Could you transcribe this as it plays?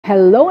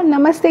Hello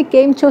नमस्ते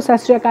केम छो सत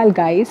श्री अकाल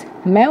गाइस,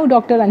 मैं हूँ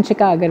डॉक्टर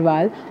अंशिका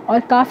अग्रवाल और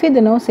काफ़ी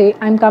दिनों से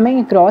I am coming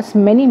across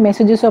many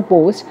messages और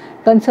post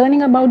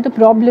concerning about the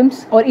problems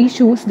or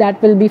issues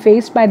that will be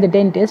faced by the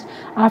dentist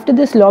after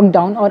this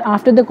lockdown or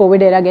after the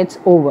COVID era gets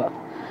over.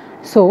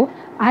 So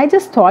I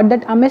just thought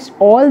that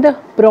amidst all the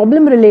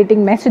problem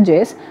relating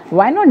messages,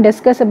 why not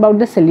discuss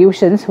about the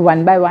solutions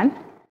one by one?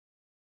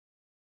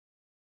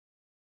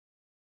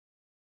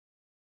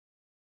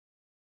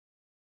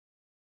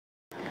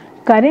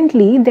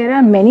 Currently, there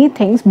are many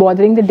things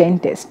bothering the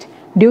dentist.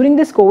 During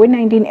this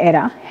COVID-19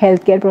 era,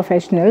 healthcare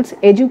professionals,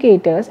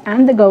 educators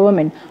and the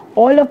government,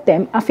 all of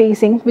them are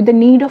facing with the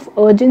need of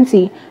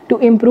urgency to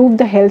improve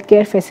the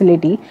healthcare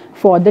facility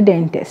for the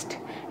dentist.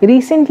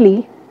 Recently,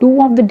 two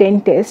of the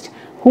dentists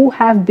who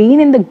have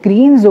been in the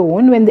green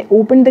zone when they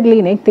opened the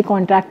clinic, they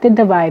contracted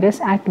the virus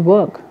at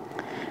work.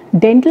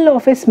 Dental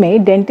office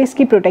में dentist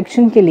की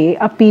protection के लिए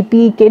अब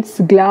PP kits,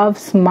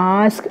 gloves,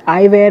 mask,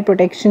 I where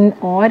protection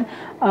और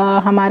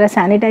हमारा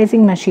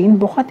sanitising machine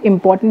बहुत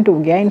important हो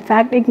गया है.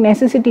 इनफैक्ट एक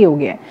नेसेसिटी हो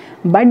गया है.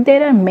 But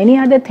there are many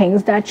other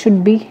things that should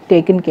be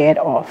taken care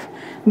of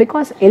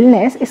because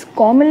illness is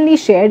commonly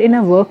shared in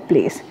a work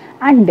place.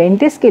 And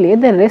dentist के लिए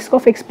the risk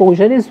of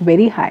exposure is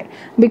very high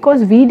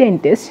because we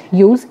dentists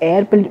use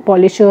air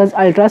polishers,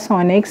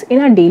 ultrasonics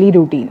in our daily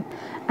routine.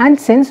 And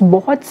since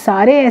बहुत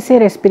सारे ऐसे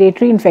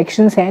respiratory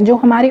infections हैं जो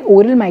हमारे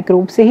oral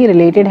microbe से ही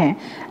related हैं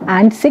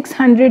एंड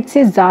 600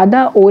 से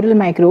ज़्यादा ओरल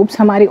माइक्रोब्स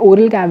हमारे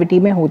ओरल कैविटी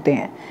में होते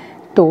हैं,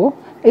 तो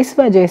इस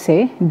वजह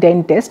से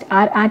dentist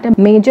are at a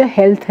major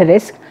health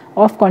risk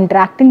of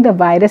contracting the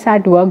virus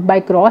at work by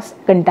cross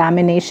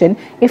contamination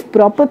if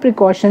proper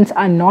precautions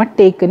are not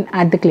taken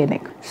at the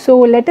clinic. So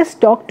let us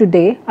talk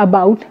today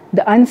about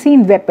the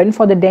unseen weapon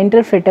for the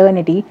dental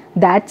fraternity,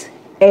 that's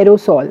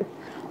aerosol.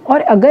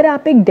 और अगर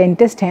आप एक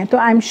dentist हैं तो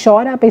I am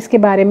sure आप इसके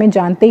बारे में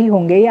जानते ही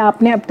होंगे या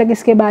आपने अब तक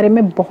इसके बारे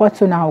में बहुत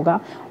सुना होगा.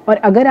 और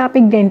अगर आप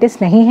एक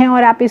डेंटिस्ट नहीं हैं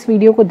और आप इस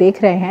वीडियो को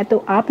देख रहे हैं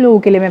तो आप लोगों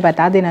के लिए मैं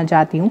बता देना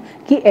चाहती हूँ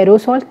कि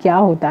एरोसॉल क्या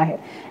होता है.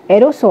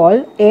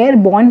 एरोसॉल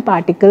एयरबॉर्न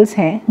पार्टिकल्स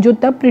हैं जो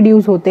तब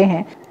प्रोड्यूस होते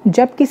हैं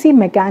जब किसी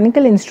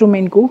मैकेनिकल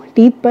इंस्ट्रूमेंट को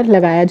टीथ पर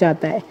लगाया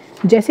जाता है.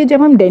 जैसे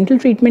जब हम डेंटल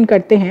ट्रीटमेंट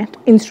करते हैं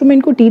तो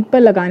इंस्ट्रूमेंट को टीथ पर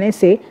लगाने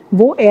से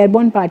वो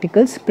एयरबॉर्न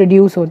पार्टिकल्स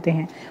प्रोड्यूस होते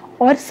हैं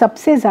और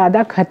सबसे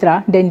ज़्यादा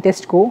खतरा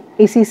डेंटिस्ट को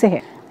इसी से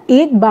है.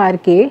 एक बार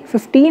के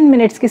 15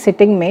 मिनट्स की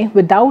सिटिंग में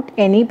without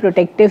any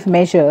protective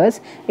measures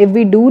if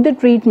we do the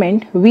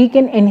treatment we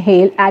can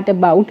inhale at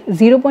about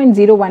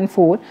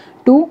 0.014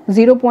 to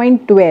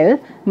 0.12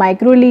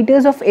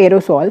 microliters of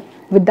aerosol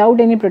without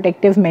any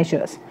protective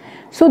measures.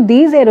 So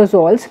these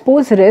aerosols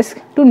pose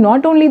risk to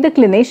not only the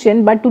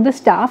clinician but to the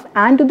staff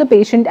and to the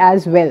patient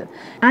as well.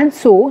 And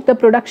so the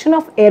production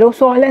of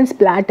aerosol and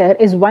splatter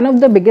is one of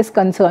the biggest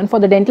concern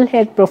for the dental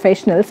health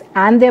professionals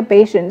and their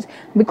patients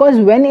because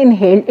when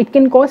inhaled it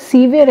can cause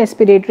severe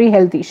respiratory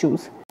health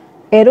issues.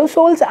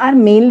 Aerosols are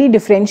mainly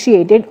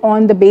differentiated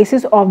on the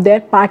basis of their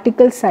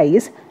particle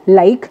size,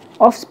 like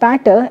of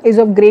spatter is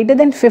of greater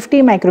than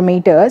 50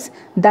 micrometers,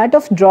 that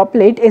of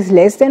droplet is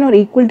less than or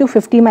equal to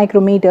 50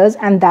 micrometers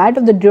and that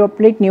of the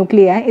droplet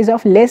nuclei is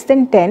of less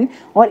than 10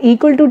 or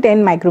equal to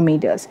 10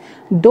 micrometers.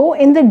 Though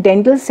in the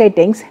dental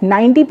settings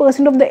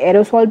 90% of the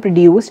aerosol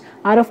produced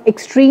are of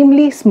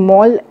extremely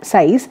small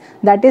size,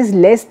 that is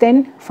less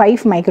than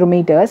 5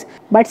 micrometers,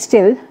 but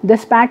still the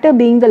spatter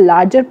being the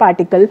larger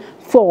particle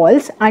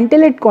falls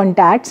until it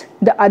contacts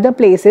the other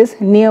places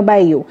nearby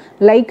you,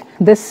 like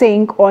the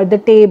sink or the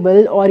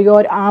table or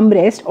your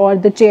armrest or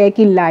the chair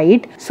ki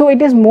light. So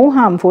it is more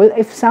harmful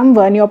if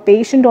someone, your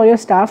patient or your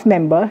staff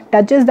member,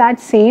 touches that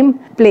same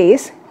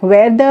place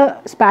where the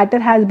spatter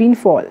has been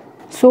fall.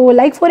 So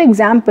like for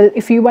example,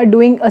 if you are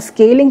doing a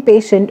scaling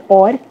patient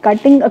or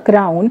cutting a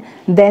crown,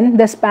 then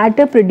the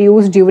spatter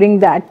produced during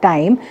that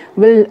time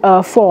will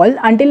fall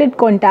until it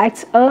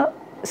contacts a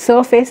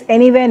surface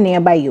anywhere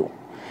nearby you.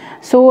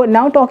 So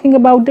now talking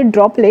about the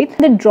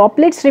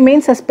droplets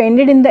remain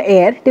suspended in the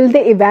air till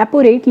they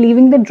evaporate,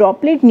 leaving the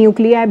droplet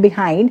nuclei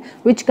behind,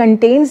 which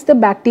contains the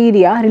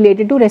bacteria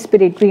related to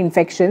respiratory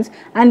infections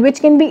and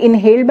which can be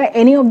inhaled by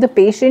any of the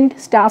patient,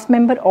 staff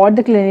member or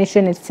the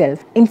clinician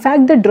itself. In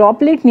fact, the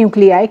droplet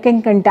nuclei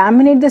can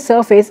contaminate the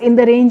surface in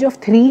the range of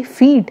 3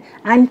 feet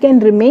and can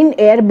remain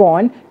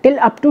airborne till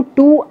up to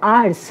 2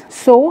 hours.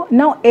 So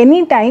now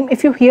anytime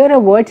if you hear a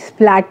word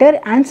splatter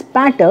and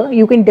spatter,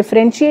 you can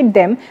differentiate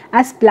them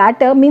as splatter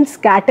means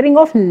scattering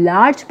of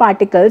large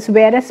particles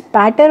whereas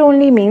spatter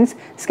only means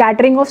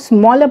scattering of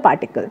smaller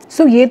particles.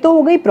 So ये तो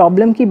हो गई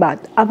problem की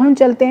बात. अब हम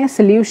चलते हैं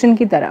सोल्यूशन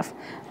की तरफ.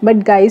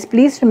 But guys,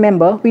 please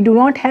remember we do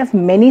not have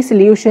many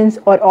solutions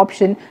or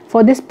option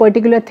for this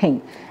particular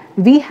thing.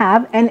 We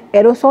have an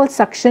aerosol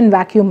suction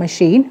vacuum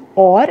machine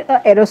or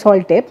a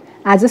aerosol tip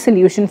as a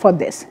solution for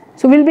this.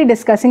 So we'll be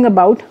discussing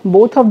about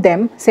both of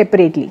them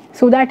separately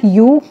so that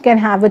you can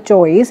have a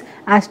choice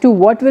as to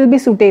what will be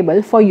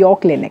suitable for your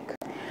clinic.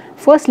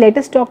 First, let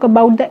us talk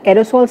about the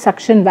aerosol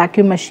suction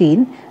vacuum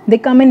machine. They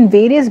come in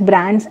various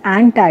brands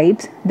and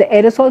types. The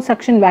aerosol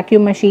suction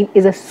vacuum machine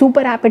is a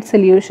super rapid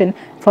solution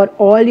for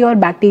all your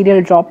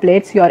bacterial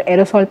droplets, your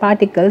aerosol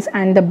particles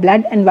and the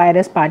blood and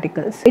virus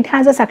particles. It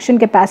has a suction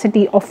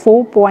capacity of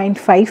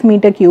 4.5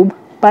 meter cube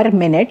per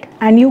minute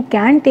and you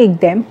can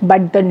take them,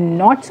 but the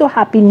not so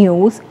happy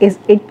news is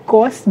it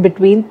costs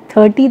between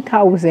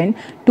 30,000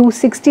 to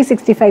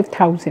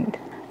 65,000.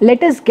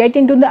 Let us get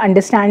into the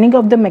understanding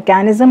of the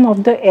mechanism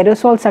of the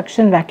aerosol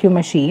suction vacuum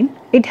machine.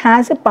 It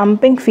has a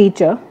pumping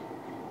feature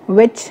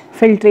which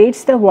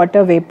filtrates the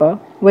water vapor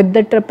with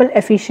the triple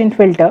efficient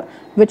filter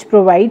which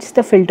provides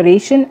the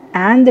filtration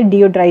and the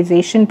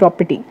deodorization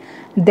property.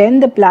 Then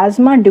the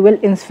plasma dual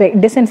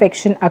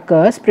disinfection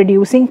occurs,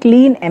 producing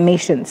clean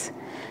emissions,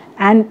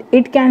 and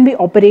it can be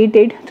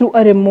operated through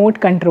a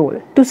remote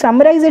control. To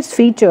summarize its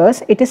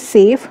features, it is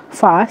safe,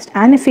 fast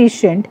and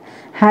efficient,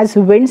 has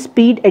wind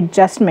speed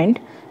adjustment.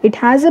 It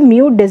has a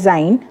mute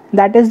design,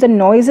 that is the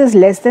noise is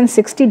less than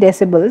 60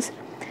 decibels.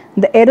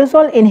 The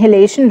aerosol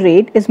inhalation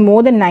rate is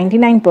more than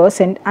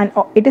 99% and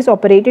it is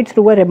operated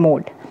through a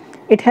remote.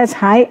 It has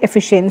high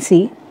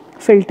efficiency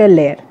filter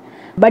layer.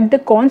 But the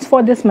cons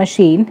for this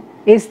machine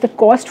is the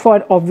cost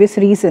for obvious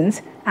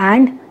reasons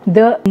and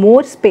the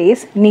more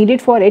space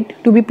needed for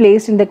it to be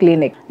placed in the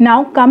clinic.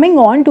 Now coming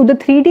on to the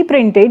 3D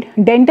printed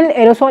dental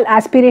aerosol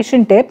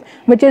aspiration tip,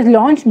 which is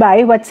launched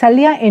by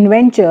Vatsalya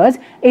Inventures,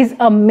 is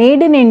a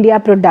made in India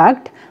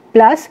product.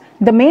 Plus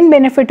the main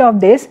benefit of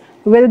this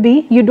will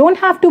be you don't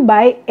have to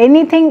buy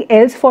anything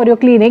else for your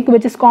clinic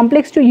which is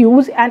complex to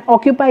use and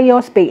occupy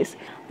your space.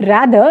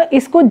 Rather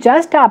इसको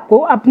just आपको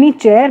अपनी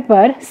chair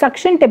पर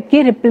suction tip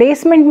की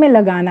replacement में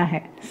लगाना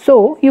है.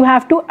 So you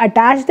have to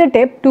attach the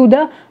tip to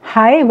the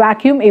high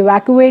vacuum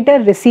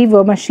evacuator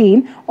receiver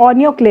machine on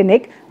your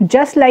clinic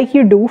just like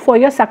you do for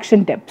your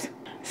suction tips.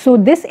 So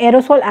this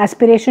aerosol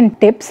aspiration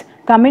tips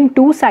come in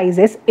two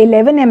sizes,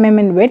 11 mm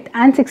in width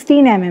and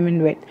 16 mm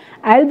in width.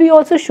 I'll be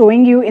also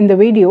showing you in the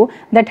video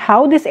that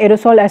how this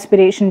aerosol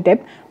aspiration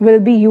tip will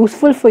be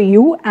useful for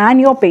you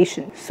and your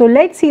patient. So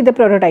let's see the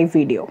prototype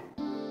video.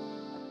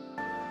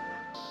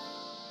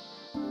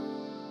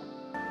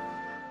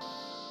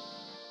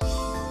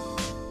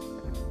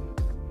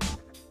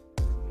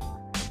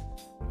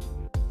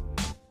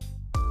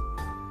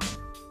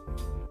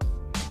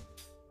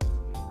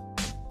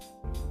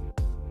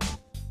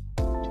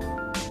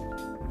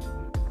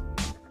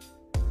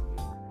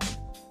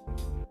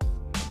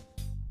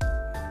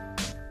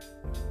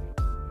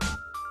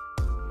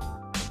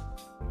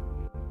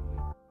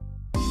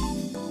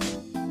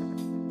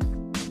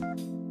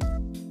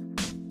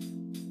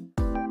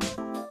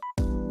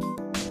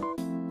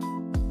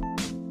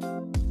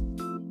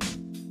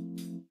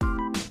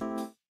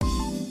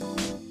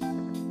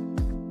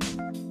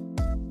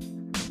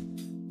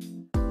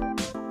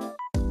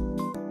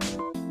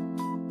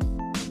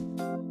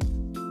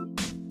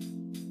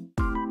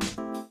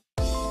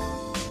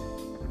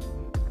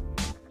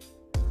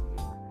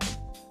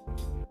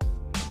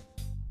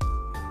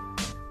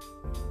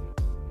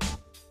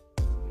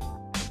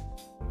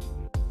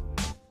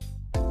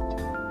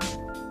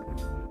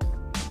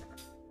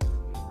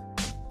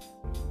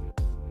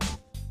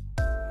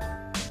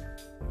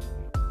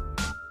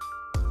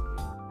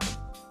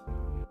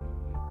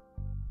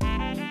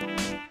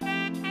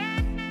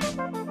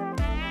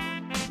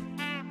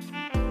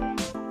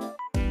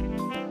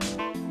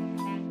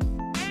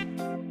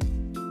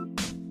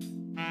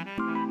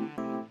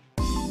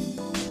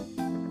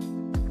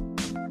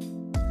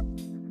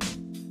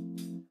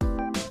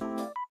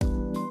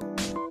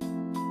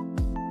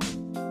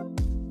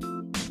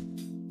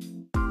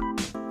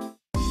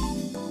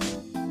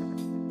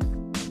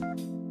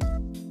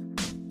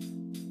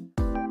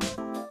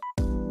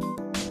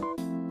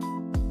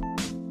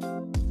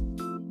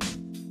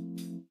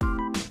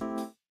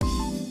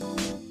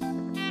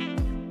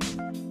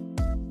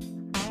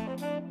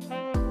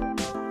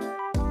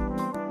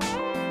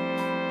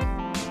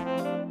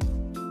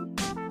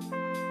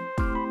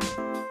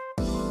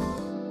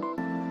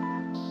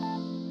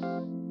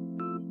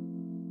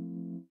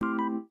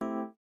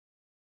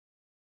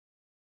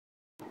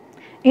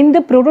 In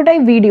the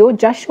prototype video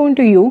just shown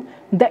to you,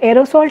 the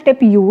aerosol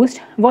tip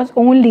used was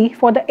only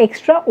for the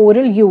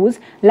extraoral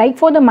use, like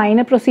for the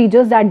minor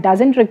procedures that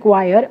doesn't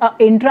require a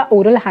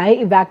intraoral high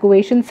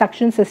evacuation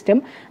suction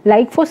system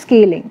like for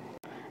scaling.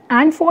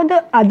 And for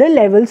the other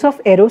levels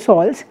of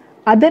aerosols,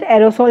 other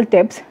aerosol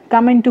tips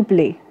come into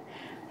play.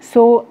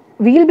 So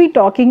we'll be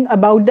talking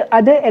about the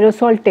other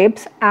aerosol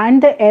tips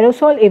and the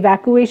aerosol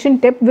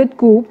evacuation tip with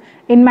Coop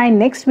in my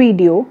next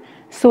video.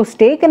 So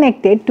stay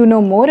connected to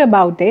know more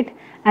about it.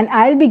 And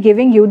I'll be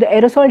giving you the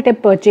aerosol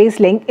tip purchase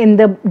link in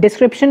the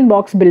description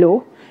box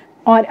below.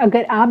 और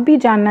अगर आप भी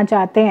जानना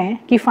चाहते हैं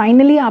कि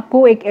finally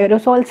आपको एक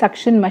एरोसोल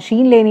सक्शन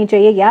मशीन लेनी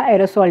चाहिए या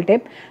एरोसोल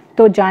टिप,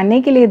 तो जानने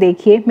के लिए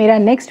देखिए मेरा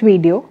next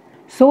video,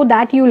 so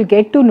that you will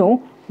get to know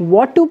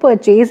what to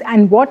purchase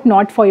and what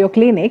not for your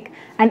clinic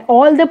and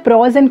all the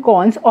pros and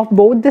cons of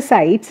both the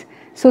sides.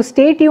 So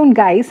stay tuned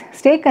guys,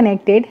 stay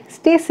connected,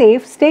 stay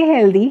safe, stay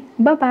healthy.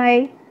 Bye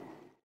bye.